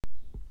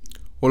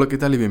Hola, ¿qué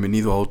tal? Y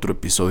bienvenido a otro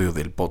episodio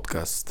del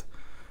podcast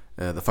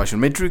The Fashion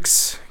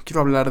Matrix.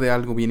 Quiero hablar de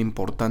algo bien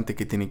importante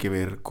que tiene que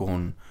ver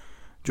con,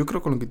 yo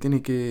creo con lo que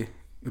tiene que,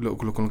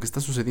 con lo que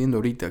está sucediendo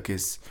ahorita, que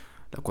es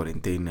la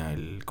cuarentena,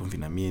 el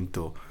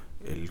confinamiento,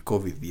 el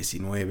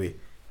COVID-19,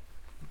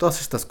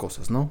 todas estas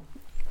cosas, ¿no?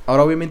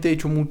 Ahora obviamente he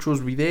hecho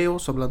muchos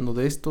videos hablando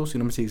de esto. Si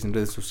no me sigues en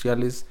redes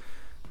sociales,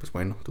 pues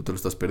bueno, tú te lo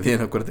estás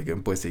perdiendo. Acuérdate que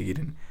me puedes seguir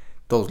en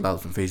todos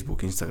lados, en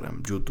Facebook,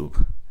 Instagram, YouTube,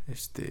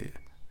 en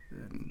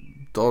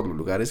todos los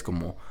lugares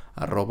como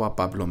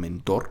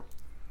 @PabloMentor.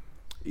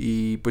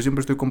 Y pues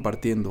siempre estoy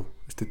compartiendo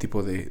este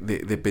tipo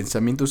de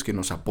pensamientos que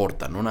nos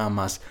aportan. No nada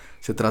más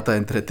se trata de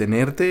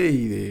entretenerte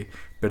y de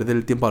perder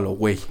el tiempo a lo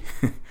güey.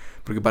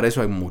 Porque para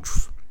eso hay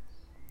muchos.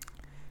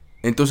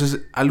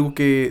 Entonces, algo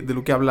de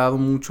lo que he hablado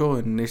mucho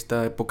en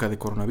esta época de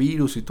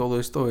coronavirus y todo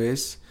esto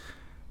es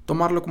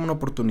tomarlo como una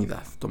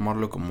oportunidad.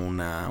 Tomarlo como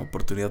una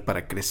oportunidad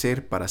para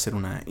crecer, para hacer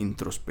una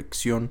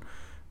introspección,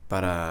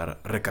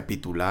 para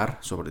recapitular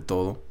sobre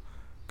todo,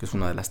 que es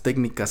una de las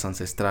técnicas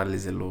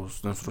ancestrales de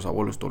nuestros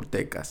abuelos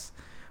toltecas,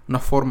 una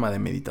forma de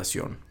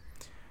meditación.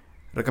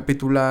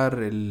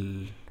 Recapitular,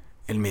 el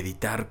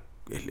meditar,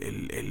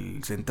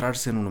 el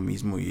centrarse en uno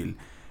mismo y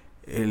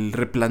el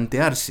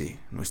replantearse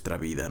nuestra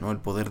vida, ¿no? El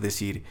poder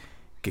decir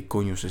qué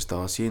coño se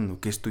estaba haciendo,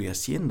 qué estoy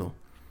haciendo.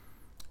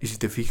 Y si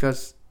te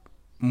fijas,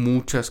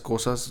 muchas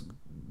cosas,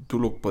 tú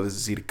lo puedes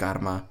decir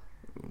karma,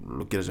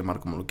 lo quieras llamar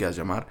como lo quieras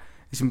llamar,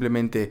 es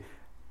simplemente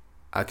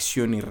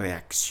acción y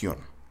reacción.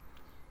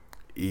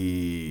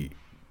 Y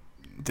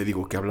te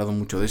digo que he hablado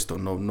mucho de esto,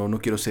 no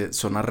quiero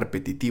sonar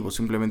repetitivo,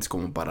 simplemente es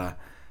como para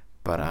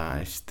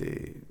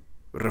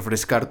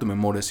refrescar tu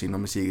memoria si no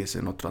me sigues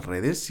en otras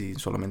redes, si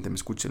solamente me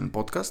escuchas en el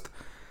podcast.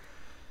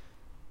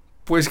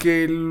 Pues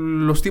que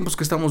los tiempos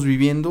que estamos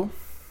viviendo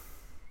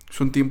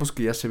son tiempos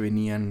que ya se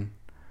venían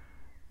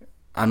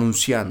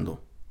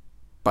anunciando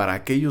para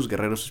aquellos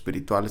guerreros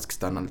espirituales que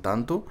están al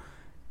tanto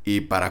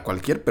y para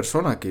cualquier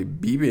persona que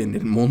vive en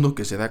el mundo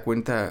que se da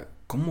cuenta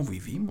cómo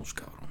vivimos,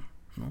 cabrón,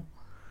 ¿no?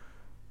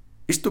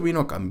 Esto vino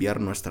a cambiar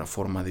nuestra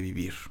forma de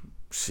vivir,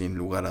 sin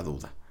lugar a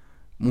duda.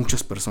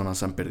 Muchas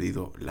personas han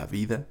perdido la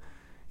vida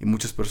y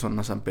muchas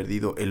personas han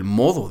perdido el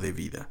modo de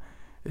vida,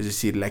 es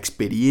decir, la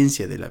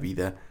experiencia de la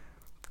vida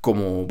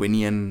como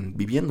venían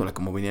viviéndola,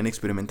 como venían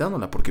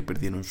experimentándola, porque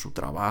perdieron su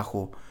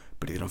trabajo,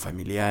 perdieron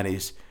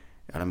familiares,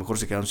 a lo mejor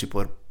se quedaron sin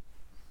poder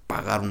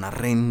pagar una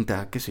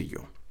renta, qué sé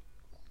yo.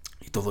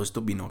 Y todo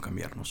esto vino a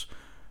cambiarnos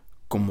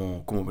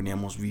como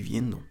veníamos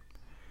viviendo.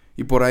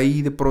 Y por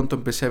ahí de pronto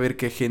empecé a ver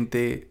que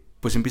gente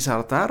pues empieza a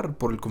hartar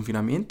por el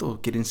confinamiento,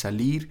 quieren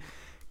salir,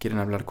 quieren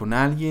hablar con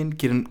alguien,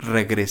 quieren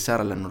regresar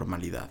a la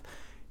normalidad.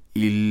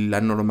 Y la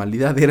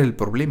normalidad era el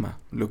problema,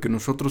 lo que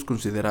nosotros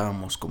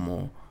considerábamos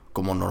como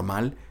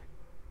normal,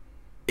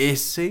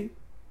 ese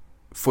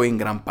fue en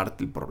gran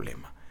parte el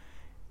problema.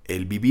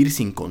 El vivir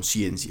sin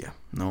conciencia,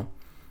 ¿no?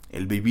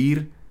 El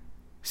vivir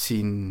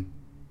sin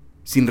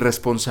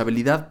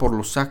responsabilidad por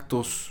los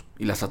actos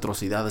y las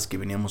atrocidades que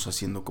veníamos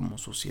haciendo como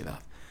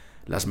sociedad.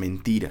 Las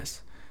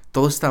mentiras,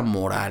 toda esta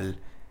moral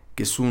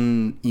que es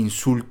un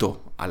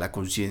insulto a la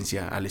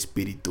conciencia, al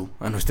espíritu,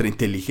 a nuestra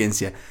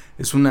inteligencia.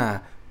 Es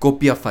una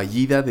copia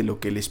fallida de lo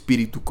que el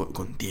espíritu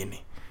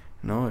contiene,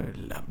 ¿no?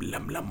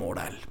 La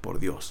moral, por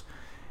Dios.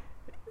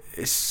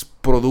 Es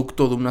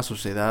producto de una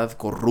sociedad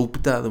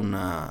corrupta,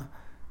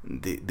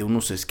 de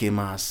unos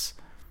esquemas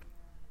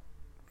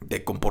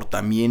de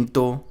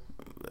comportamiento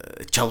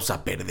echados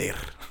a perder.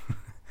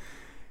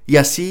 Y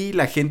así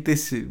la gente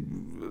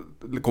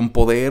con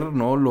poder,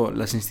 ¿no?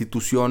 Las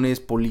instituciones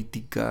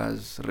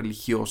políticas,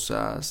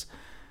 religiosas,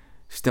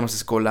 sistemas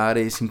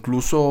escolares,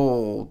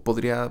 incluso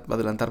podría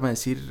adelantarme a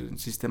decir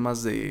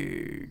sistemas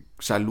de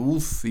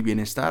salud y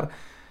bienestar,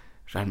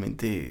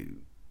 realmente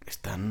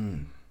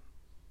están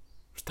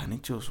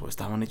hechos o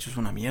estaban hechos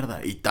una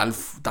mierda. Y tal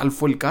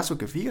fue el caso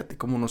que fíjate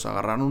cómo nos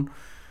agarraron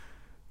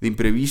de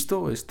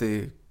imprevisto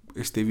este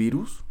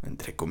virus,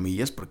 entre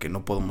comillas, porque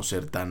no podemos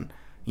ser tan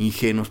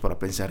ingenuos para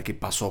pensar que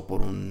pasó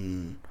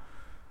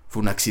fue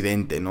un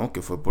accidente, ¿no?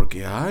 Que fue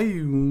porque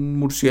un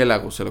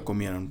murciélago se lo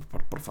comieron,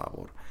 por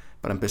favor.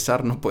 Para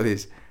empezar, no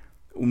puedes,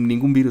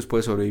 ningún virus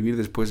puede sobrevivir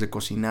después de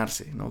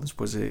cocinarse, ¿no?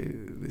 Después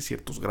de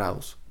ciertos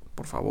grados,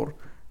 por favor.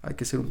 Hay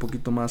que ser un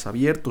poquito más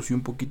abiertos y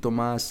un poquito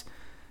más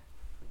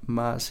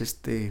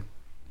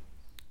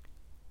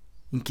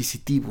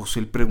inquisitivos,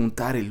 el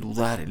preguntar, el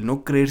dudar, el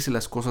no creerse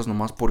las cosas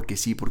nomás porque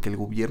sí, porque el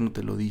gobierno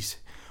te lo dice,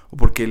 o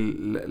porque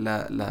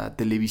la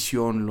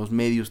televisión, los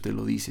medios te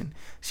lo dicen.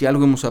 Si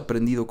algo hemos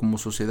aprendido como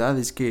sociedad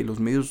es que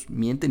los medios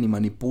mienten y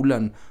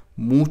manipulan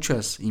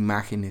muchas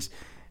imágenes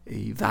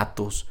y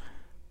datos,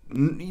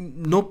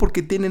 no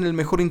porque tienen el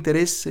mejor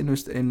interés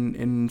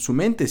en su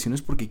mente, sino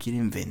es porque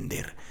quieren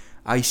vender.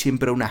 Hay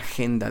siempre una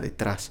agenda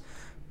detrás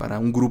para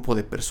un grupo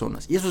de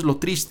personas, y eso es lo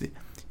triste.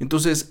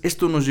 Entonces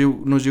esto nos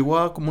llegó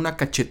a como una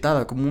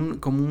cachetada, como un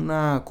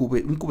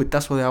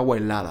cubetazo de agua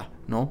helada,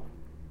 ¿no?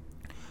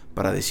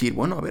 Para decir,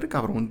 bueno, a ver,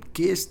 cabrón,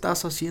 ¿qué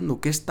estás haciendo?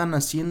 ¿Qué están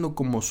haciendo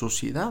como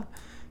sociedad?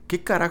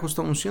 ¿Qué carajo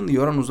estamos haciendo? Y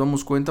ahora nos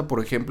damos cuenta,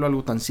 por ejemplo,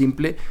 algo tan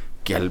simple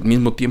que al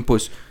mismo tiempo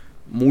es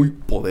muy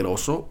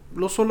poderoso,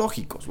 los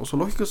zoológicos. Los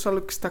zoológicos es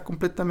algo que está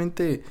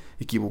completamente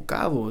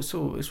equivocado.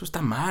 Eso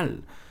está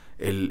mal.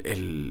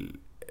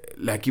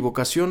 La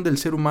equivocación del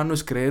ser humano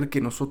es creer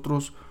que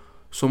nosotros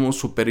somos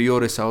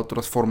superiores a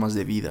otras formas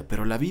de vida.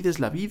 Pero la vida es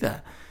la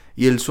vida.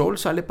 Y el sol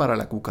sale para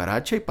la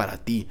cucaracha y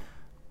para ti.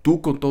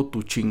 Tú con todo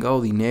tu chingado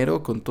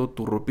dinero, con todo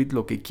tu ropita,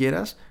 lo que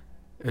quieras,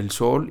 el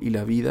sol y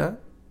la vida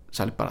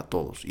sale para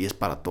todos. Y es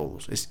para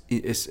todos.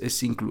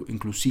 Es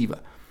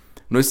inclusiva.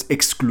 No es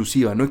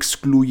exclusiva, no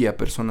excluye a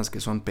personas que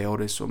son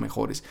peores o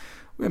mejores.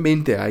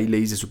 Obviamente hay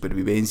leyes de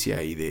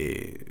supervivencia y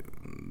de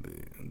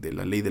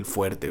la ley del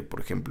fuerte, por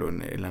ejemplo,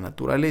 en la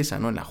naturaleza,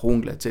 ¿no? En la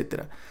jungla,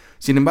 etc.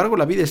 Sin embargo,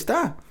 la vida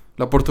está,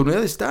 la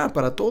oportunidad está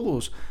para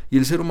todos. Y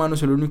el ser humano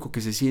es el único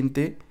que se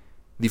siente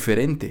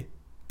diferente,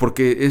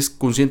 porque es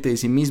consciente de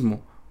sí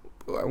mismo.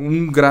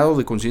 Un grado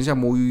de conciencia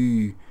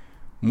muy,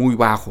 muy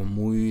bajo,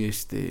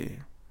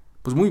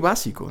 pues muy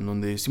básico, en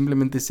donde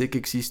simplemente sé que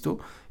existo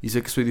y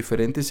sé que soy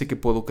diferente, sé que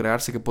puedo crear,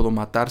 sé que puedo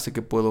matar, sé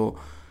que puedo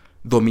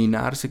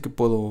dominar, sé que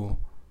puedo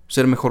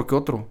ser mejor que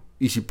otro.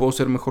 Y si puedo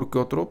ser mejor que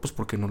otro, pues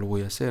 ¿por qué no lo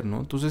voy a hacer, no?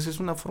 Entonces es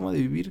una forma de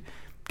vivir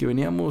que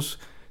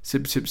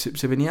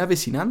se venía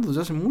avecinando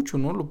desde hace mucho,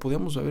 ¿no? Lo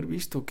podíamos haber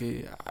visto,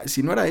 que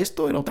si no era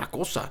esto, era otra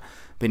cosa.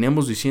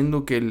 Veníamos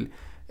diciendo que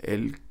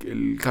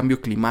el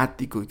cambio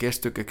climático y que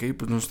esto y que aquello,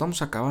 pues nos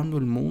estamos acabando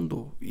el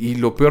mundo. Y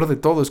lo peor de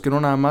todo es que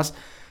no nada más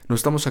nos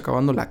estamos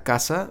acabando la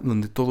casa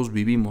donde todos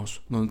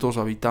vivimos, donde todos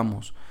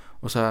habitamos.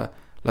 O sea,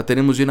 la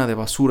tenemos llena de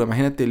basura.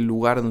 Imagínate el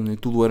lugar donde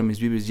tú duermes,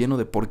 vives lleno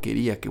de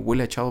porquería que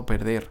huele a echado a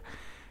perder.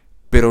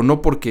 Pero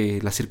no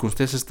porque las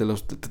circunstancias te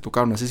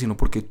tocaron así, sino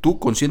porque tú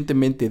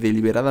conscientemente,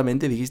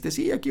 deliberadamente dijiste,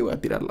 sí, aquí voy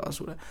a tirar la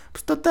basura.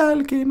 Pues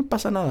total, que no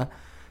pasa nada.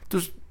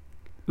 Entonces,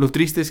 lo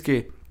triste es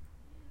que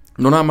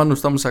no nada más nos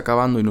estamos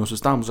acabando y nos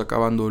estamos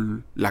acabando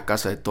la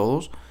casa de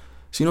todos,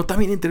 sino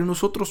también entre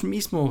nosotros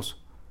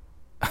mismos.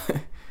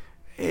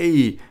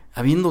 Hey,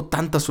 habiendo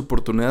tantas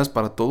oportunidades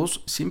para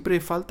todos,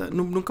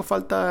 nunca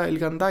falta el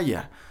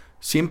gandaya.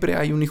 Siempre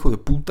hay un hijo de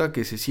puta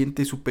que se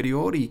siente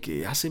superior y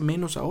que hace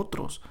menos a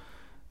otros.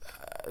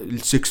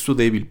 El sexo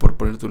débil, por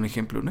ponerte un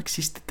ejemplo. No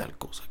existe tal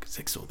cosa que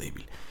sexo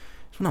débil.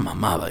 Es una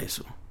mamada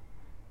eso.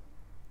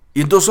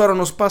 Y entonces ahora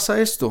nos pasa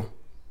esto.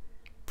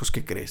 Pues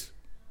 ¿qué crees?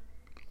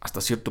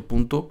 Hasta cierto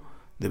punto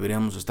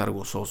deberíamos estar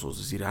gozosos.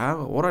 Decir,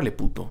 órale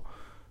puto.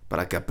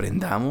 Para que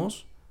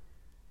aprendamos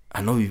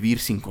a no vivir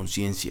sin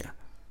conciencia,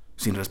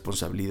 sin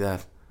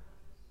responsabilidad.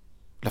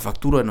 La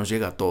factura nos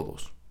llega a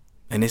todos.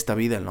 En esta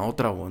vida, en la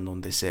otra o en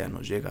donde sea,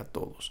 nos llega a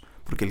todos.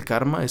 Porque el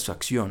karma es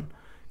acción.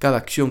 Cada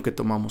acción que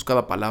tomamos,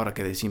 cada palabra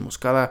que decimos,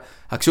 cada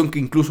acción que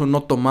incluso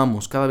no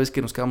tomamos, cada vez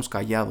que nos quedamos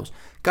callados,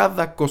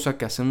 cada cosa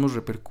que hacemos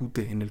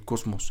repercute en el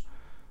cosmos,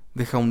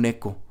 deja un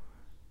eco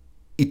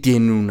y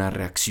tiene una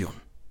reacción.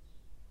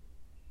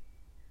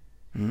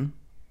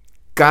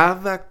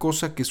 Cada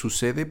cosa que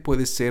sucede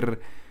puede ser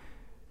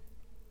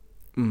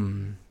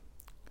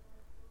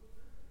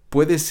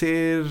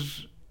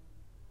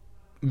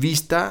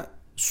vista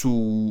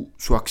su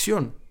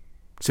acción.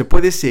 Se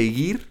puede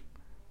seguir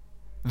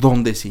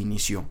donde se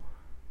inició.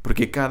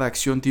 Porque cada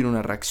acción tiene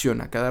una reacción.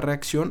 A cada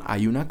reacción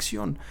hay una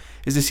acción.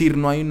 Es decir,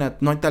 no hay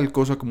tal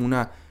cosa como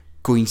una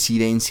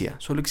coincidencia.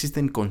 Solo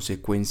existen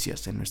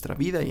consecuencias en nuestra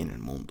vida y en el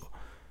mundo.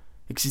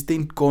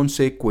 Existen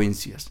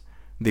consecuencias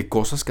de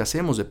cosas que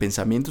hacemos, de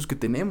pensamientos que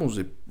tenemos,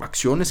 de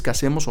acciones que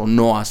hacemos o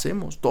no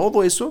hacemos.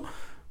 Todo eso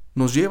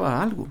nos lleva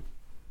a algo.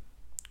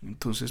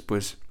 Entonces,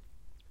 pues,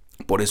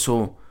 por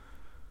eso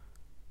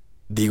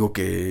digo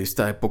que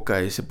esta época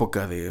es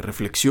época de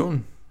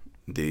reflexión,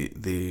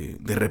 de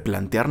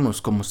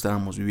replantearnos cómo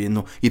estábamos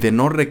viviendo y de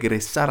no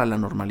regresar a la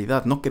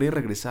normalidad, no querer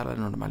regresar a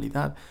la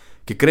normalidad.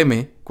 Que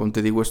créeme, cuando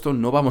te digo esto,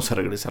 no vamos a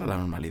regresar a la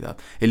normalidad.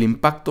 El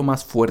impacto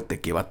más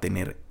fuerte que va a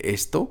tener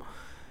esto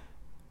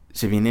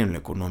se viene en lo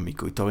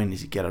económico y todavía ni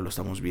siquiera lo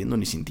estamos viendo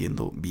ni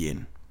sintiendo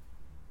bien.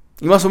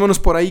 Y más o menos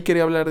por ahí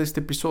quería hablar de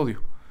este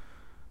episodio,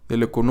 de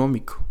lo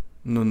económico,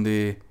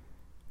 donde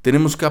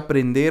tenemos que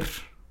aprender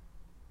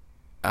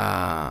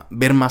a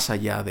ver más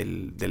allá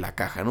de la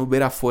caja, ¿no?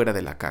 Ver afuera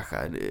de la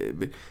caja,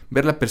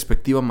 ver la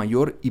perspectiva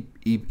mayor y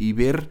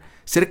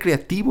ser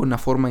creativo en la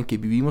forma en que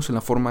vivimos, en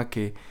la forma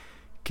que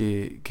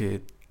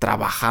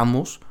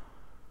trabajamos,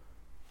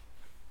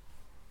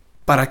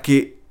 para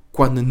que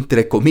cuando,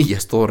 entre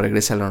comillas, todo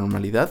regrese a la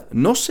normalidad,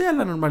 no sea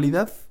la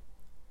normalidad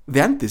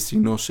de antes,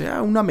 sino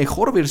sea una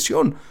mejor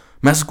versión.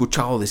 ¿Me has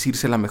escuchado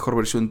decirse la mejor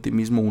versión de ti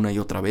mismo una y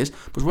otra vez?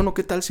 Pues bueno,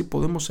 ¿qué tal si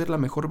podemos ser la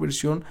mejor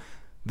versión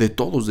de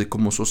todos, de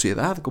como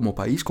sociedad, como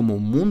país, como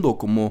mundo,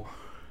 como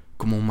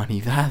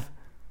humanidad,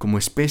 como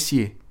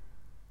especie,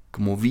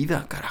 como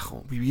vida,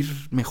 carajo,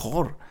 vivir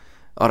mejor?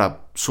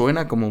 Ahora,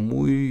 suena como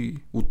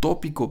muy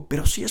utópico,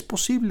 pero sí es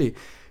posible.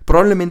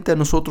 Probablemente a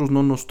nosotros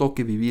no nos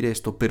toque vivir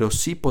esto, pero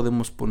sí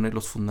podemos poner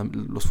los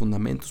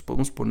fundamentos,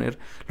 podemos poner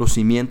los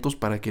cimientos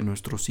para que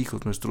nuestros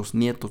hijos, nuestros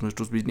nietos,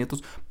 nuestros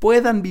bisnietos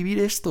puedan vivir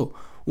esto,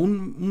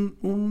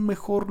 un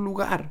mejor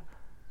lugar.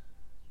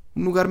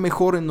 Un lugar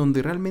mejor en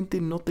donde realmente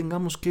no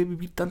tengamos que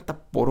vivir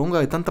tanta poronga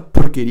de tanta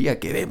porquería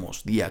que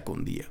vemos día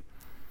con día.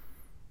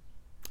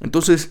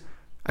 Entonces,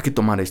 hay que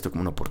tomar esto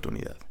como una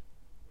oportunidad.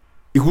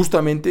 Y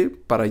justamente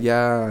para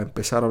ya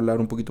empezar a hablar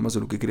un poquito más de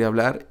lo que quería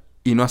hablar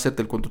y no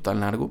hacerte el cuento tan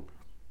largo,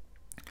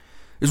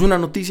 es una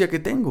noticia que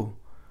tengo.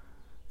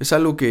 Es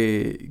algo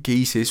que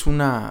hice, es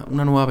una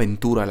nueva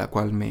aventura a la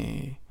cual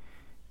me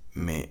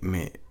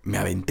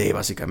aventé,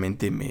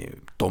 básicamente, me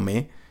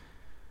tomé,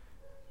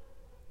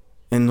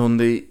 en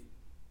donde,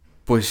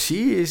 pues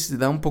sí,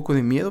 da un poco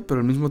de miedo,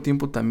 pero al mismo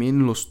tiempo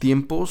también los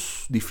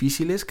tiempos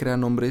difíciles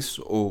crean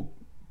hombres o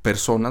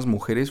personas,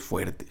 mujeres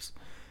fuertes.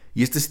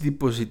 Y este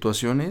tipo de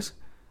situaciones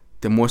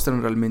te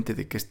muestran realmente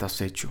de qué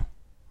estás hecho.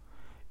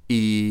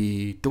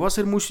 Y te voy a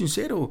ser muy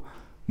sincero,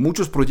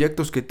 muchos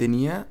proyectos que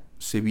tenía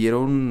se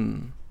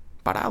vieron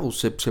parados,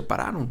 se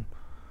separaron.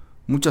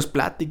 Muchas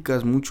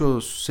pláticas,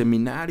 muchos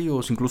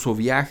seminarios, incluso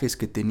viajes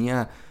que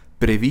tenía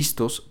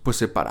previstos, pues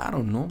se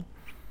pararon, ¿no?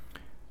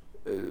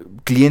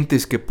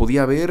 Clientes que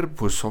podía ver,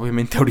 pues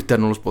obviamente ahorita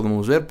no los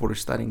podemos ver por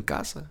estar en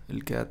casa,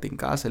 el quédate en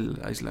casa,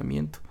 el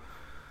aislamiento.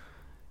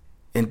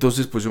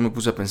 Entonces, pues yo me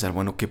puse a pensar,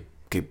 bueno, ¿qué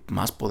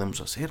más podemos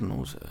hacer,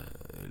 no? O sea,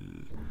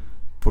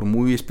 por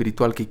muy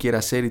espiritual que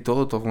quiera ser y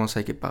todo, de todas formas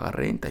hay que pagar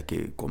renta, hay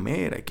que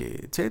comer,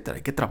 etcétera,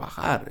 hay que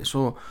trabajar.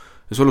 Eso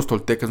los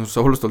toltecas, nuestros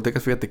abuelos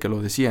toltecas, fíjate que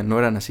lo decían, no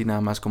eran así nada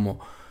más como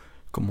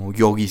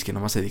yogis que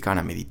nomás se dedicaban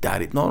a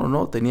meditar.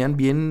 No, tenían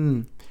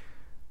bien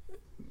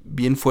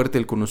fuerte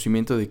el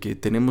conocimiento de que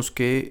tenemos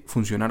que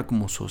funcionar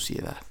como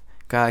sociedad.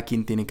 Cada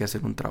quien tiene que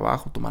hacer un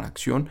trabajo, tomar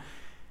acción.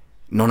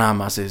 No nada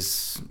más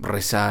es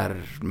rezar,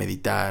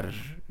 meditar,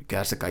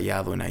 quedarse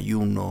callado en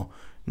ayuno,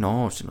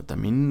 no, sino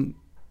también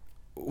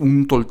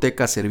un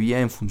tolteca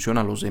servía en función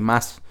a los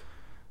demás,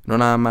 no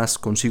nada más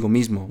consigo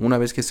mismo. Una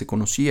vez que se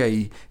conocía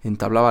y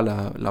entablaba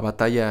la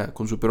batalla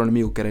con su peor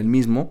enemigo, que era el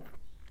mismo,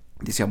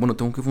 decía, bueno,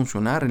 tengo que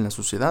funcionar en la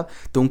sociedad,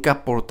 tengo que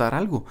aportar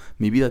algo,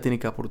 mi vida tiene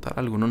que aportar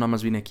algo, no nada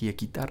más vine aquí a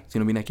quitar,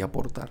 sino vine aquí a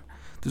aportar.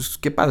 Entonces,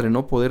 qué padre,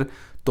 ¿no? Poder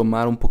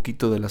tomar un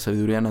poquito de la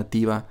sabiduría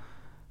nativa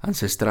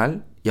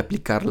ancestral y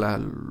aplicarla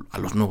a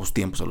los nuevos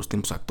tiempos, a los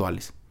tiempos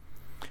actuales.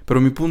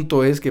 Pero mi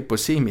punto es que,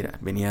 pues sí, mira,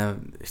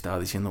 estaba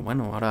diciendo,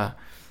 bueno, ahora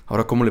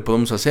cómo le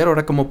podemos hacer,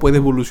 ahora cómo puede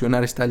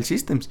evolucionar Style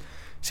Systems.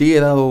 Sí, he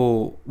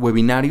dado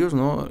webinarios,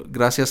 ¿no?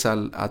 Gracias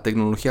a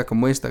tecnología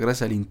como esta,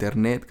 gracias al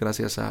internet,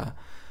 gracias a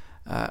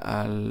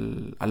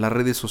las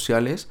redes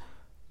sociales,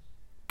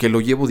 que lo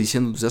llevo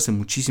diciendo desde hace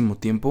muchísimo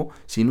tiempo.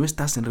 Si no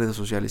estás en redes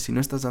sociales, si no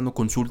estás dando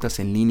consultas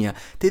en línea,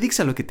 te dediques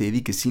a lo que te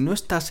dediques, si no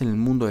estás en el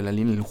mundo de la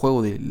línea, en el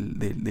juego de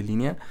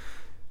línea,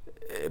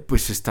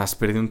 pues estás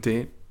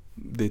perdiéndote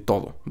de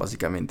todo,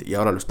 básicamente, y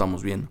ahora lo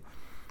estamos viendo.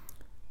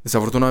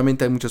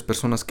 Desafortunadamente hay muchas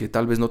personas que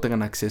tal vez no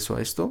tengan acceso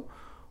a esto,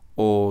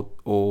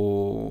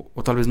 o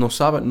tal vez no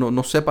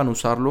sepan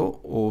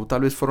usarlo, o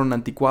tal vez fueron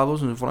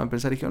anticuados en su forma de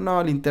pensar y dijeron,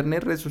 no, el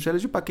internet, redes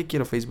sociales, ¿yo para qué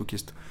quiero Facebook y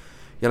esto?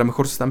 Y a lo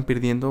mejor se están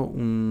perdiendo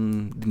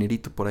un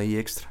dinerito por ahí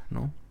extra,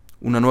 ¿no?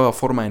 Una nueva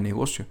forma de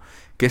negocio,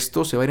 que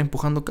esto se va a ir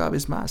empujando cada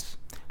vez más.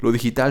 Lo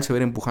digital se va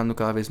a ir empujando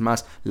cada vez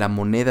más, la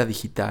moneda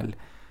digital,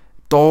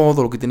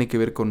 todo lo que tiene que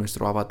ver con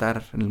nuestro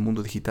avatar en el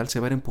mundo digital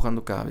se va a ir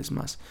empujando cada vez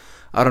más.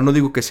 Ahora no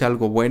digo que sea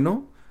algo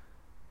bueno,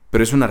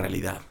 pero es una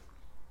realidad.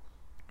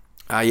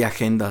 ¿Hay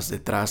agendas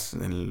detrás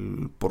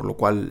por lo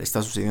cual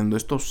está sucediendo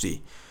esto?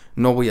 Sí.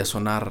 No voy a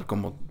sonar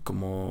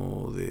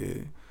como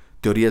de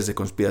teorías de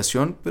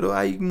conspiración, pero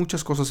hay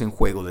muchas cosas en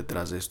juego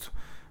detrás de esto.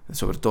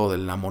 Sobre todo de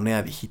la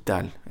moneda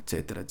digital,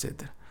 etcétera,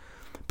 etcétera.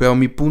 Pero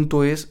mi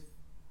punto es,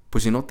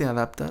 pues si no te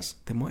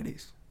adaptas, te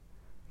mueres.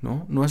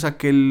 ¿No? No es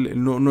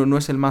no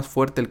es el más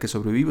fuerte el que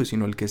sobrevive,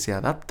 sino el que se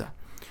adapta.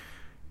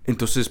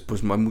 Entonces,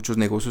 pues hay muchos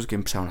negocios que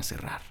empezaron a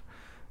cerrar.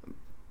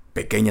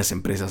 Pequeñas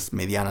empresas,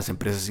 medianas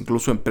empresas,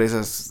 incluso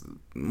empresas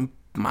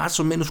más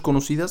o menos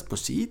conocidas, pues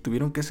sí,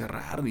 tuvieron que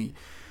cerrar y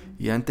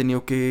han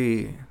tenido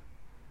que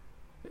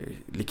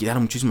liquidar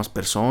a muchísimas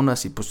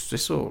personas y pues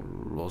eso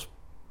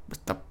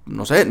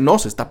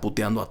nos está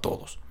puteando a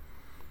todos.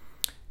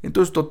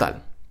 Entonces,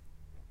 total,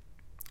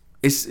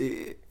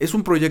 es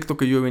un proyecto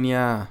que yo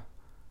venía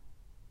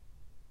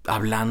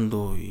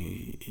hablando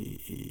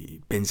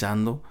y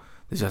pensando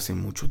desde hace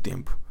mucho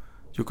tiempo.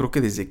 Yo creo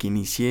que desde que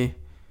inicié,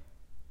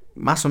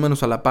 más o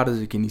menos a la par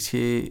desde que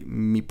inicié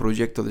mi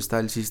proyecto de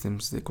Style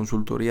Systems de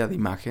consultoría de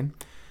imagen,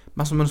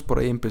 más o menos por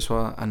ahí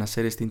empezó a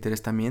nacer este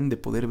interés también de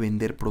poder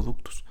vender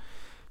productos.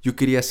 Yo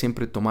quería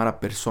siempre tomar a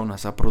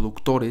personas, a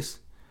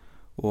productores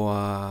o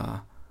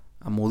a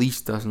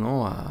modistas,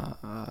 ¿no?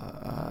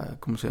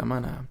 ¿Cómo se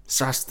llaman? A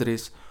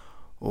sastres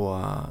o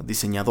a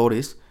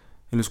diseñadores,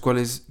 en los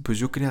cuales pues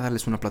yo quería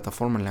darles una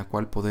plataforma en la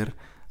cual poder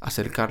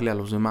acercarle a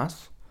los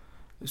demás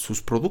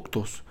sus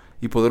productos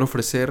y poder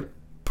ofrecer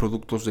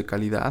productos de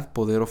calidad,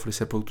 poder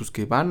ofrecer productos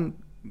que van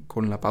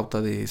con la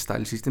pauta de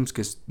Style Systems,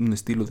 que es un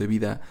estilo de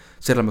vida,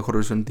 ser la mejor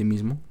versión de ti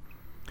mismo.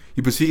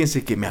 Y pues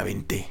fíjense que me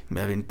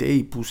aventé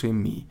y puse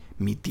mi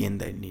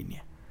tienda en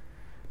línea.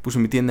 Puse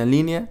mi tienda en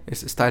línea,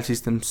 es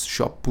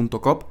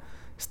stylesystemshop.com,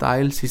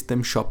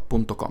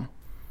 stylesystemshop.com.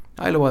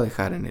 Ahí lo voy a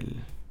dejar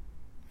en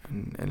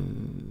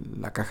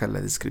la caja de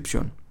la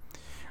descripción.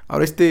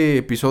 Ahora, este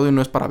episodio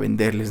no es para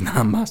venderles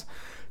nada más,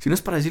 sino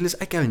es para decirles,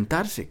 hay que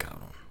aventarse,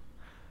 cabrón.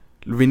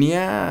 Yo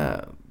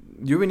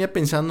venía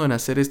pensando en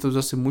hacer esto desde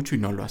hace mucho y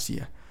no lo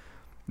hacía.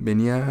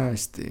 Venía,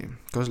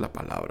 ¿cuál es la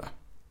palabra?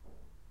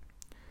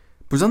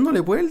 Pues dándole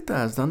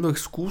vueltas, dando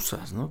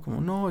excusas, ¿no?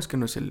 Como, no, es que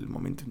no es el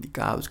momento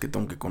indicado, es que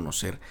tengo que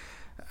conocer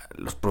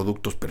los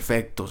productos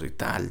perfectos y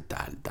tal,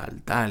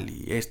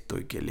 y esto,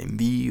 y que el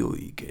envío,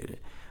 y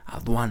que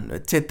aduana,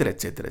 etcétera,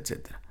 etcétera,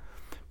 etcétera.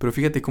 Pero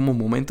fíjate cómo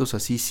momentos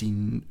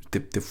así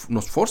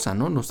nos forzan,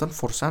 ¿no? Nos están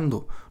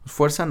forzando, nos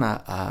fuerzan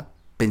a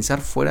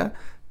pensar fuera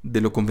de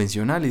lo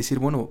convencional y decir,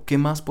 bueno, ¿qué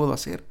más puedo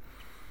hacer?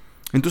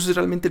 Entonces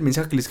realmente el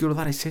mensaje que les quiero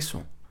dar es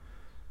eso.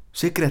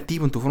 Sé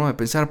creativo en tu forma de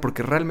pensar,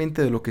 porque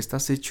realmente de lo que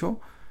estás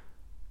hecho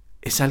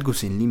es algo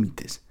sin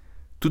límites.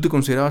 Tú te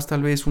considerabas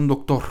tal vez un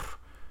doctor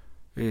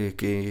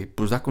que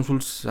pues da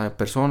consultas a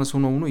personas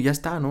uno a uno y ya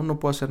está, ¿no? No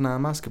puedo hacer nada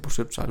más. Que por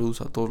cierto,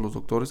 saludos a todos los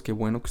doctores, qué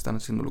bueno que están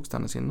haciendo lo que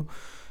están haciendo.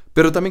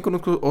 Pero también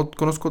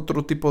conozco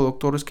otro tipo de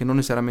doctores que no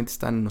necesariamente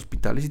están en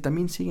hospitales y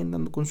también siguen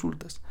dando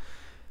consultas.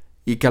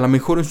 Y que a lo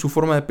mejor en su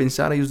forma de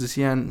pensar ellos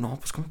decían, no,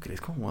 pues ¿cómo crees?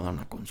 ¿Cómo voy a dar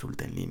una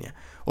consulta en línea?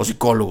 O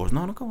psicólogos,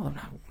 no, ¿cómo voy a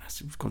dar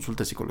una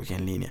consulta de psicología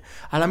en línea?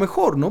 A lo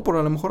mejor, ¿no? Pero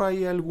a lo mejor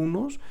hay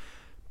algunos,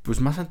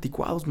 pues más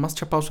anticuados, más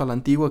chapados a la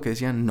antigua que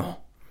decían, no.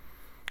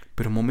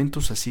 Pero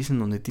momentos así es en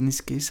donde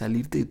tienes que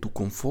salirte de tu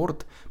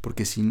confort,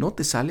 porque si no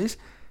te sales,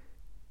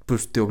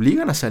 pues te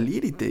obligan a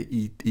salir y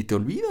te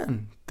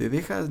olvidan, te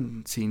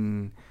dejan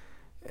sin...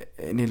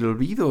 En el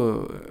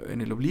olvido, en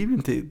el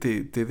oblivion,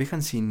 te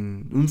dejan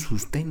sin un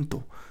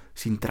sustento,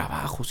 sin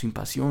trabajo, sin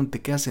pasión,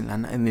 te quedas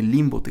en el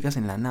limbo, te quedas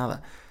en la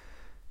nada.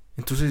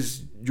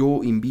 Entonces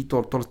yo invito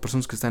a todas las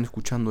personas que están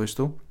escuchando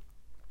esto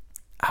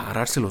a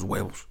agarrarse los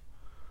huevos,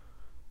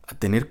 a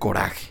tener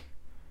coraje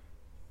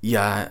y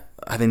a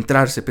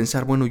adentrarse,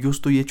 pensar, bueno, yo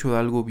estoy hecho de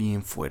algo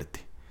bien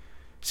fuerte.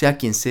 Sea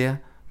quien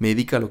sea, me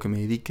dedique a lo que me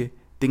dedique,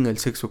 tenga el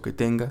sexo que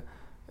tenga,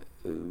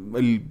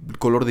 el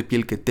color de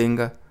piel que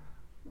tenga,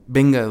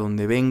 venga de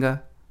donde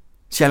venga.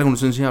 Si algo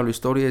nos ha enseñado la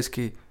historia es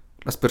que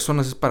las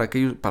personas es para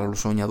aquellos, para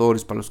los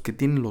soñadores, para los que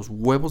tienen los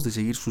huevos de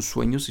seguir sus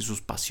sueños y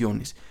sus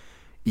pasiones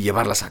y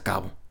llevarlas a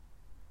cabo.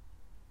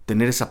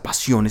 Tener esa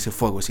pasión, ese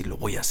fuego, decir, lo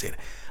voy a hacer.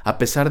 A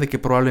pesar de que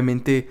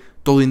probablemente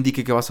todo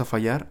indique que vas a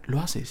fallar,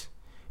 lo haces.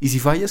 Y si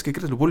fallas, ¿qué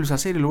crees? Lo vuelves a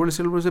hacer y lo vuelves a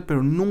hacer, lo vuelves a hacer,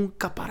 pero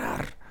nunca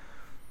parar.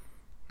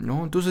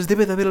 ¿No? Entonces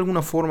debe de haber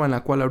alguna forma en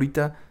la cual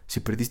ahorita,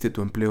 si perdiste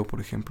tu empleo, por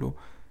ejemplo,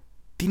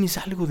 tienes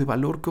algo de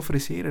valor que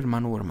ofrecer,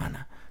 hermano o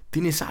hermana.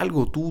 Tienes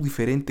algo tú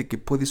diferente que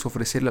puedes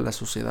ofrecerle a la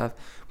sociedad.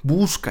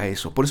 Busca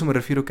eso. Por eso me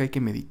refiero que hay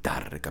que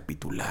meditar,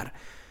 recapitular,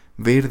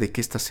 ver de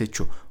qué estás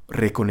hecho,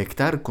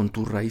 reconectar con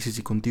tus raíces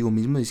y contigo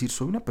mismo y decir,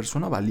 soy una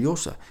persona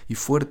valiosa y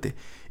fuerte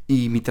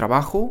y mi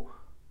trabajo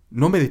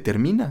no me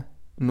determina,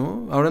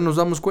 ¿no? Ahora nos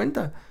damos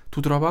cuenta,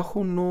 tu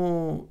trabajo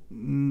no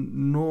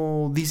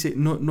dice,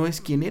 no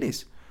es quién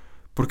eres.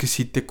 Porque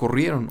si te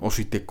corrieron, o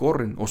si te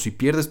corren, o si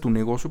pierdes tu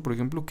negocio, por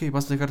ejemplo, ¿qué?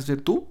 ¿Vas a dejar de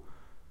ser tú?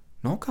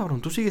 No,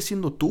 cabrón, tú sigues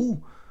siendo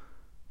tú.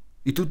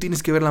 Y tú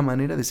tienes que ver la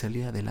manera de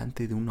salir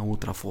adelante de una u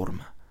otra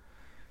forma.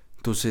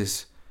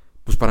 Entonces,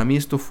 pues para mí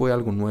esto fue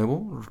algo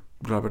nuevo.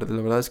 La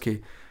verdad es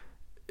que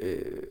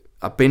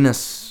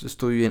apenas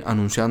estoy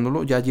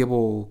anunciándolo. Ya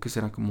llevo, ¿qué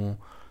será?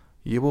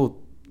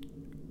 Llevo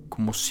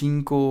como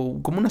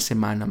una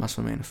semana más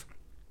o menos.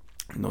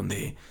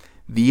 Donde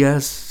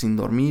días sin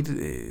dormir,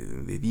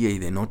 de día y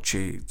de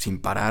noche, sin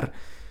parar,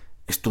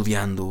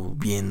 estudiando,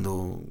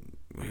 viendo,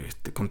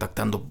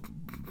 contactando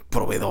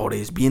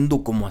proveedores,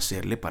 viendo cómo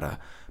hacerle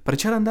para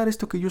echar a andar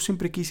esto que yo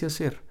siempre quise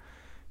hacer.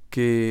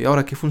 Que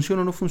ahora que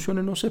funcione o no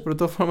funcione, no sé, pero de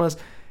todas formas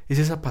es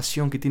esa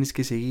pasión que tienes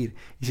que seguir.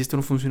 Y si esto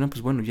no funciona,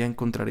 pues bueno, ya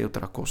encontraré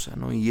otra cosa,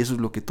 ¿no? Y eso es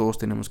lo que todos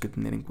tenemos que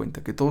tener en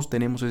cuenta, que todos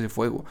tenemos ese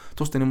fuego,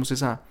 todos tenemos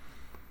esa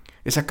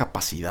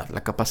capacidad.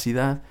 La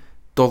capacidad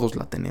todos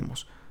la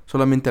tenemos.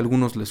 Solamente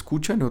algunos la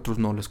escuchan y otros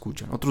no la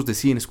escuchan. Otros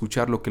deciden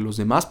escuchar lo que los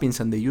demás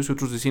piensan de ellos y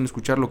otros deciden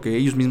escuchar lo que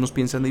ellos mismos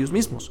piensan de ellos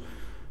mismos.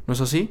 ¿No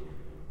es así?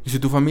 Y si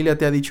tu familia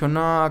te ha dicho,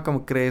 no,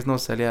 ¿cómo crees? No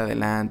salí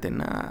adelante,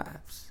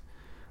 nada. Pues,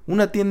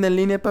 una tienda en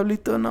línea,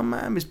 Pablito, no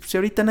mames, pues si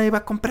ahorita nadie va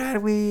a comprar,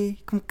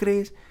 güey. ¿Cómo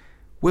crees?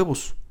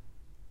 Huevos.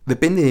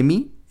 Depende de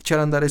mí echar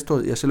a andar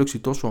esto y hacerlo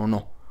exitoso o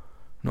no.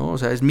 ¿No? O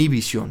sea, es mi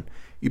visión.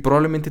 Y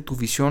probablemente tu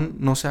visión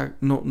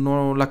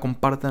no la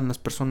compartan las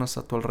personas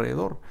a tu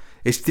alrededor.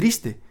 Es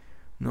triste,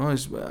 ¿no?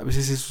 A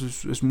veces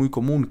es muy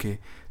común que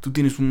tú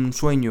tienes un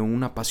sueño,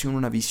 una pasión,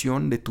 una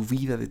visión de tu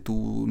vida, de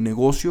tu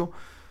negocio,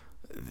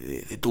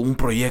 de un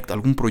proyecto,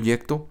 algún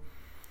proyecto,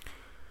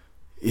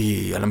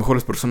 y a lo mejor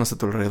las personas a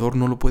tu alrededor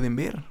no lo pueden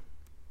ver.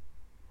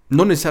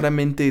 No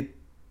necesariamente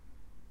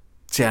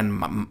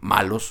sean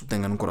malos,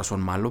 tengan un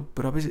corazón malo,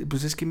 pero a veces,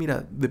 pues es que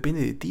mira,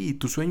 depende de ti,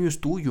 tu sueño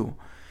es tuyo,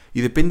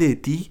 y depende de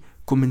ti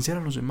convencer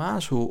a los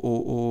demás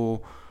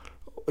o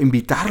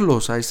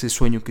invitarlos a ese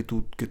sueño que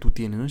tú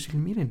tienes, ¿no? Decir,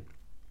 miren,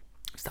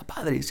 está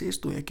padre, es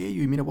esto y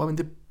aquello, y mira, voy a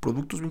vender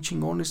productos bien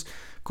chingones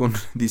con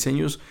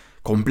diseños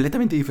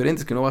completamente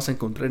diferentes que no vas a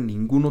encontrar en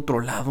ningún otro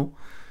lado.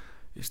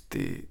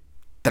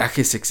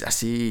 Trajes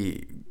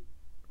así,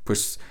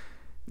 pues,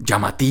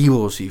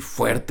 llamativos y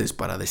fuertes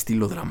para de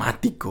estilo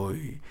dramático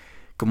y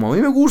como a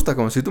mí me gusta,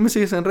 como si tú me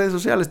sigues en redes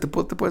sociales, te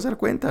puedes dar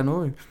cuenta,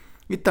 ¿no?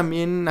 Y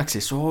también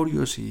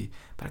accesorios y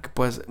para que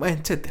puedas, bueno,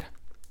 etcétera.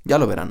 Ya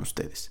lo verán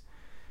ustedes.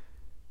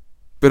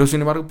 Pero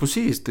sin embargo, pues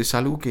sí, esto es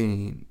algo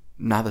que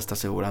nada está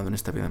asegurado en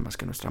esta vida más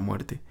que nuestra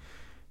muerte.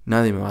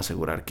 Nadie me va a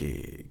asegurar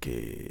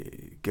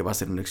que va a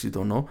ser un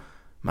éxito o no,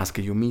 más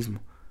que yo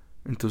mismo.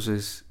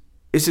 Entonces,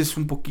 esa es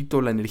un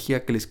poquito la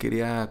energía que les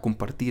quería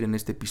compartir en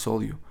este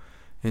episodio,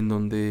 en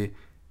donde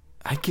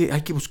hay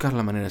que buscar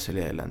la manera de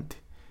salir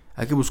adelante.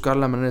 Hay que buscar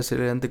la manera de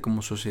salir adelante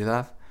como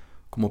sociedad,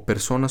 como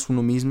personas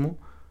uno mismo,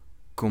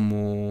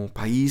 como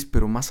país,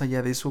 pero más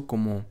allá de eso,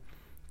 como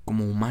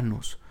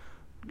humanos,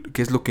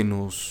 que es lo que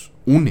nos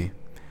une.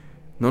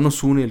 No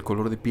nos une el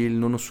color de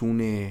piel, no nos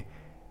une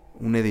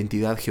una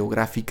identidad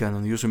geográfica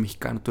donde yo soy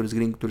mexicano, tú eres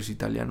gringo, tú eres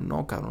italiano.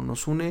 No, cabrón,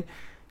 nos une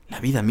la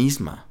vida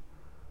misma.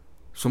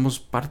 Somos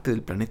parte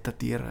del planeta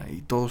Tierra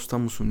y todos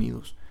estamos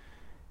unidos.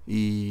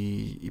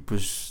 Y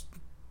pues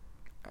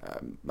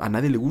a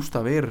nadie le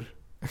gusta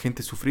ver a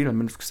gente sufrir, al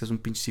menos que seas un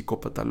pinche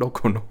psicópata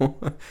loco, ¿no?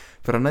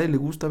 Pero a nadie le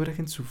gusta ver a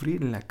gente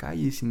sufrir en la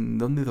calle, sin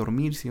dónde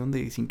dormir,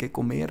 sin qué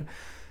comer,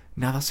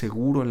 nada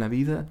seguro en la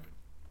vida,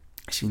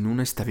 sin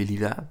una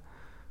estabilidad.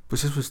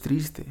 Pues eso es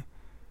triste.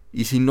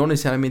 Y si no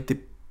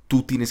necesariamente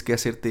tú tienes que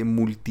hacerte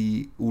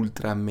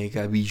ultra,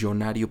 mega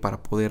billonario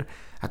para poder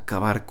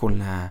acabar con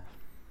la,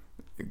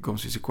 ¿cómo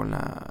se dice?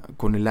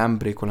 Con el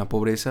hambre, con la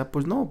pobreza,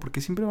 pues no,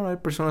 porque siempre van a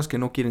haber personas que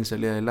no quieren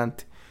salir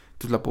adelante.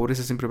 Entonces la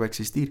pobreza siempre va a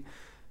existir.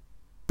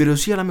 Pero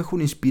sí a lo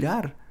mejor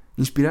inspirar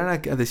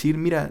a decir,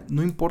 mira,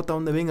 no importa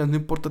dónde vengas, no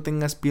importa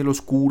tengas piel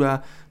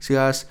oscura,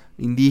 seas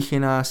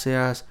indígena,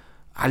 seas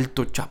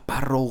alto,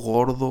 chaparro,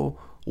 gordo,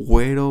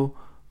 güero,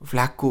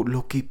 flaco,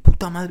 lo que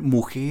puta madre,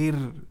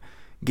 mujer,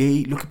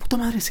 gay, lo que puta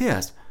madre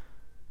seas.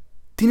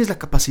 Tienes la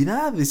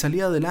capacidad de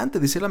salir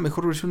adelante, de ser la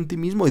mejor versión de ti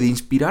mismo y de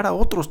inspirar a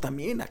otros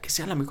también a que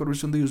sean la mejor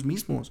versión de ellos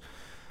mismos.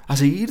 A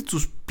seguir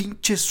tus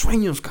pinches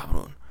sueños,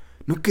 cabrón.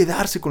 No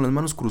quedarse con las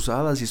manos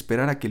cruzadas y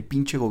esperar a que el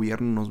pinche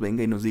gobierno nos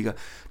venga y nos diga,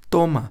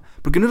 toma,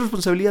 porque no es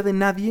responsabilidad de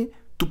nadie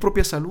tu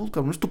propia salud,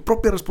 cabrón, es tu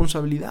propia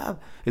responsabilidad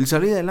el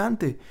salir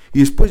adelante. Y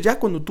después ya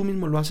cuando tú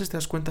mismo lo haces te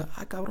das cuenta,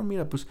 cabrón,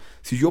 mira, pues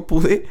si yo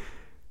pude,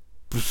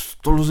 pues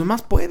todos los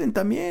demás pueden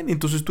también.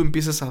 Entonces tú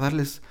empiezas a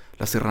darles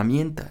las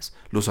herramientas,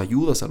 los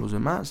ayudas a los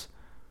demás.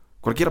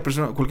 Cualquier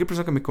persona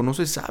que me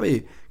conoce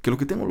sabe que lo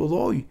que tengo lo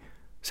doy.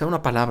 Sea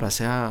una palabra,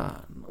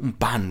 sea un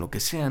pan, lo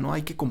que sea, ¿no?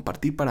 Hay que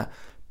compartir para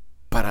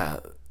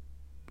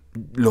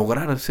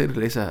lograr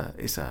hacer esa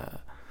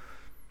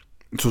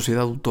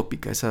sociedad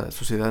utópica, esa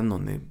sociedad en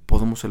donde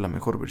podemos ser la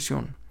mejor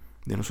versión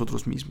de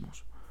nosotros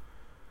mismos.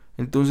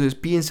 Entonces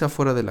piensa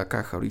fuera de la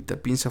caja ahorita,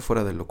 piensa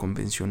fuera de lo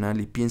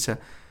convencional y piensa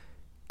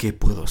qué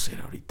puedo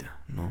hacer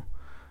ahorita, ¿no?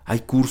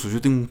 Hay cursos,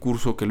 yo tengo un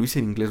curso que lo hice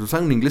en inglés, lo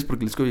hago en inglés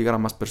porque les quiero llegar a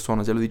más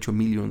personas, ya lo he dicho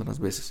mil y otras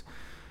veces.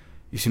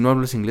 Y si no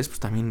hablas inglés, pues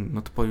también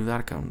no te puedo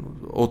ayudar, cabrón.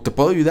 O te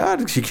puedo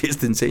ayudar, si quieres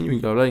te enseño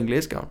a hablar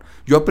inglés, cabrón.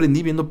 Yo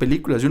aprendí viendo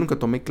películas, yo nunca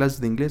tomé clases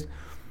de inglés.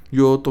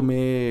 Yo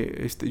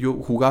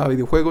jugaba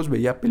videojuegos,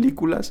 veía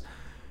películas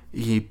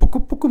y poco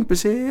a poco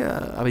empecé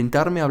a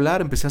aventarme a hablar,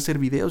 empecé a hacer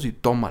videos y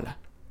tómala.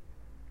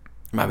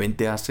 Me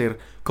aventé a hacer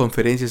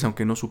conferencias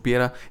aunque no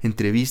supiera,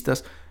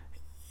 entrevistas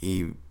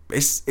y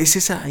es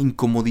esa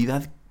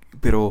incomodidad,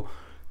 pero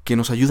que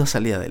nos ayuda a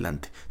salir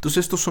adelante.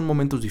 Entonces estos son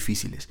momentos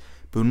difíciles,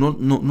 pero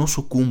no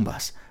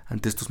sucumbas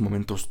ante estos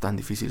momentos tan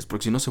difíciles,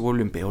 porque si no se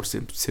vuelven peor,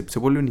 se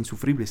vuelven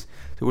insufribles,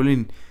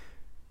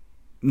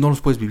 no los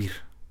puedes vivir,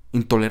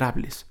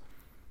 intolerables.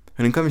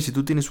 Pero en cambio, si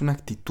tú tienes una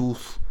actitud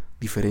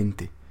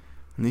diferente,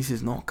 donde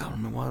dices, no,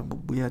 cabrón,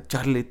 voy a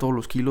echarle todos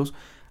los kilos,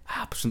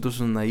 pues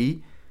entonces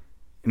ahí,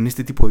 en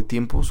este tipo de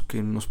tiempos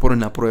que nos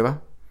ponen a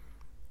prueba,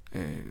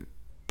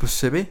 pues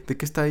se ve de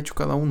qué está hecho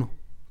cada uno.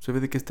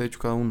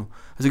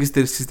 Así que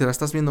si te la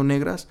estás viendo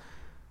negras,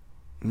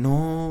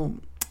 no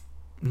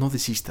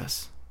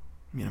desistas,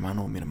 mi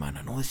hermano o mi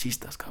hermana, no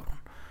desistas, cabrón.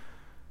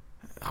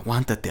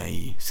 Aguántate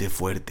ahí, sé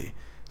fuerte.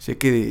 Sé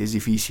que es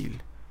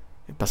difícil.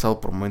 He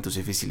pasado por momentos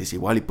difíciles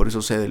igual y por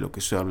eso sé de lo que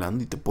estoy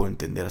hablando y te puedo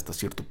entender hasta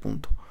cierto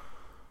punto.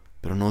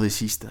 Pero no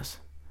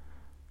desistas.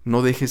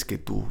 No dejes que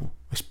tu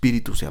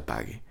espíritu se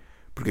apague.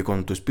 Porque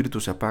cuando tu espíritu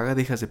se apaga,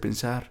 dejas de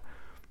pensar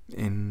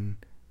en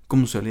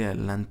cómo salir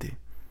adelante.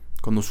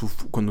 Cuando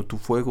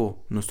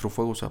nuestro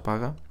fuego se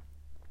apaga,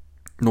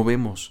 no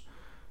vemos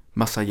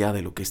más allá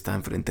de lo que está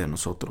enfrente de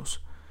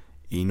nosotros.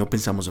 Y no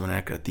pensamos de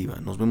manera creativa.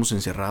 Nos vemos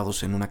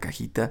encerrados en una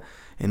cajita,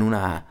 en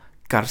una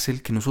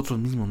cárcel que nosotros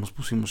mismos nos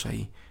pusimos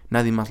ahí.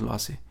 Nadie más lo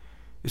hace.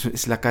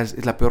 Es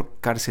la peor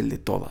cárcel de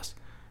todas.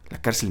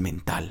 La cárcel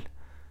mental.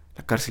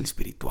 La cárcel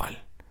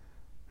espiritual.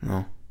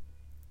 ¿No?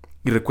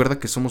 Y recuerda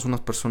que somos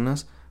unas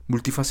personas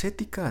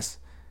multifacéticas.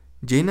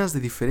 Llenas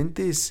de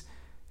diferentes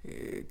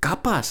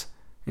capas.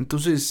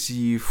 Entonces,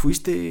 si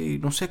fuiste,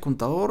 no sé,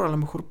 contador, a lo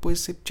mejor puedes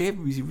ser chef.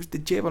 Y si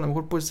fuiste chef, a lo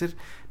mejor puedes ser,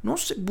 no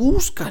sé,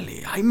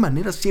 búscale. Hay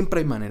maneras,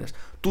 siempre hay maneras.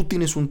 Tú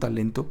tienes un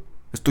talento.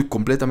 Estoy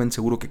completamente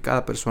seguro que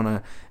cada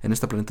persona en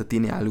este planeta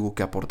tiene algo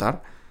que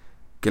aportar.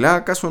 Que le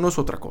haga caso no es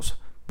otra cosa.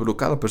 Pero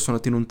cada persona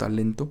tiene un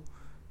talento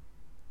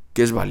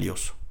que es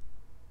valioso.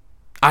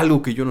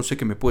 algo que yo no sé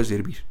que me puede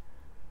servir.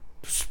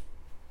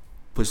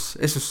 Pues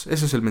eso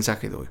es el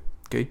mensaje de hoy,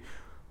 ¿ok?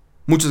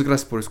 Muchas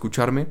gracias por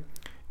escucharme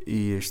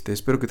y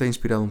espero que te haya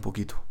inspirado un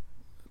poquito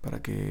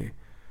para que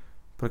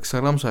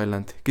salgamos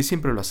adelante, que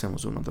siempre lo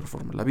hacemos de una u otra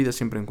forma. La vida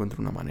siempre encuentra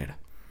una manera.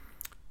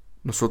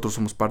 Nosotros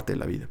somos parte de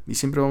la vida y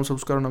siempre vamos a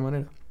buscar una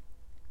manera.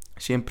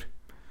 Siempre.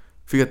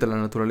 Fíjate, la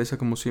naturaleza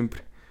como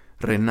siempre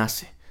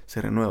renace,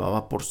 se renueva,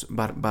 va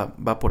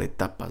por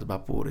etapas,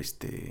 va por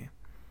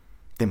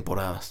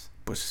temporadas.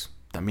 Pues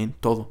también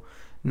todo.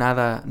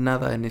 Nada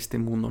en este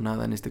mundo,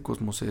 nada en este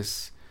cosmos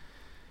es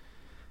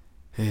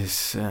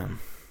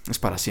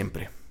para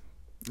siempre.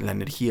 La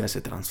energía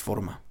se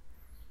transforma.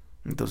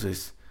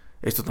 Entonces,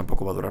 esto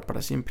tampoco va a durar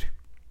para siempre.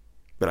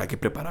 Pero hay que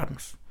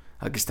prepararnos.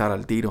 Hay que estar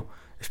al tiro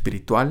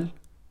espiritual,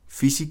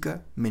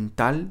 física,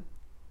 mental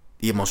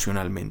y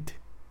emocionalmente.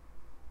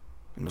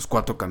 En los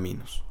 4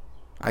 caminos.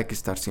 Hay que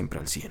estar siempre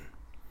al 100.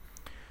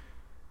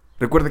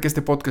 Recuerda que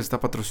este podcast está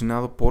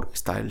patrocinado por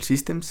Style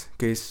Systems,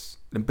 que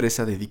es la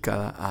empresa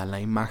dedicada a la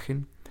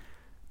imagen.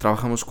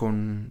 Trabajamos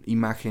con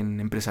imagen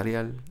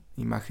empresarial,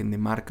 imagen de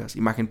marcas,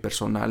 imagen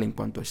personal en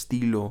cuanto a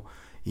estilo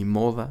y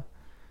moda.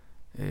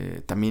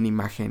 También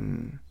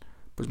imagen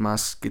pues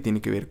más que tiene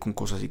que ver con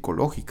cosas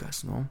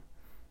psicológicas, ¿no?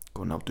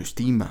 Con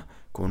autoestima,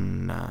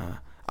 con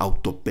la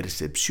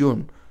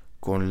autopercepción,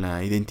 con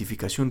la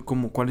identificación,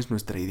 cuál es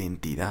nuestra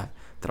identidad.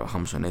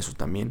 Trabajamos en eso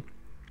también.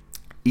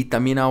 Y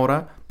también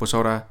ahora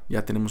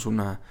ya tenemos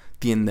una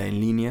tienda en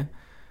línea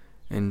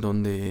en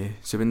donde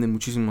se venden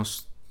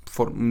muchísimas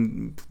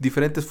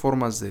diferentes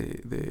formas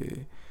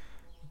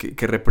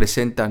que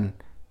representan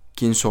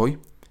quién soy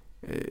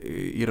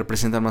y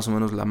representan más o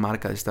menos la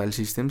marca de Style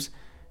Systems,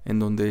 en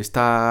donde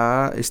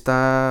está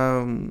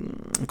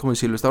 ¿cómo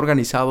decirlo? Está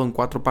organizado en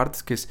 4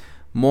 partes, que es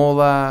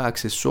moda,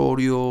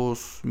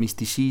 accesorios,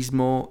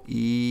 misticismo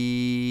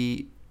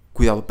y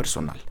cuidado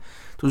personal.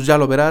 Entonces ya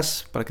lo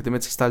verás para que te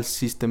metas a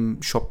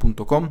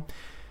stylesystemshop.com.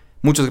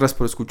 Muchas gracias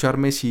por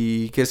escucharme.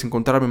 Si quieres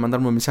encontrarme,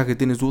 mandarme un mensaje,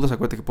 tienes dudas,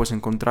 acuérdate que puedes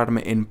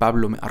encontrarme en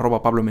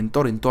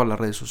 @PabloMentor en todas las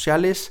redes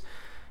sociales.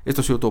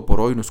 Esto ha sido todo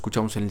por hoy. Nos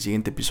escuchamos en el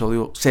siguiente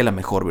episodio. Sé la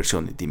mejor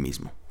versión de ti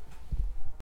mismo.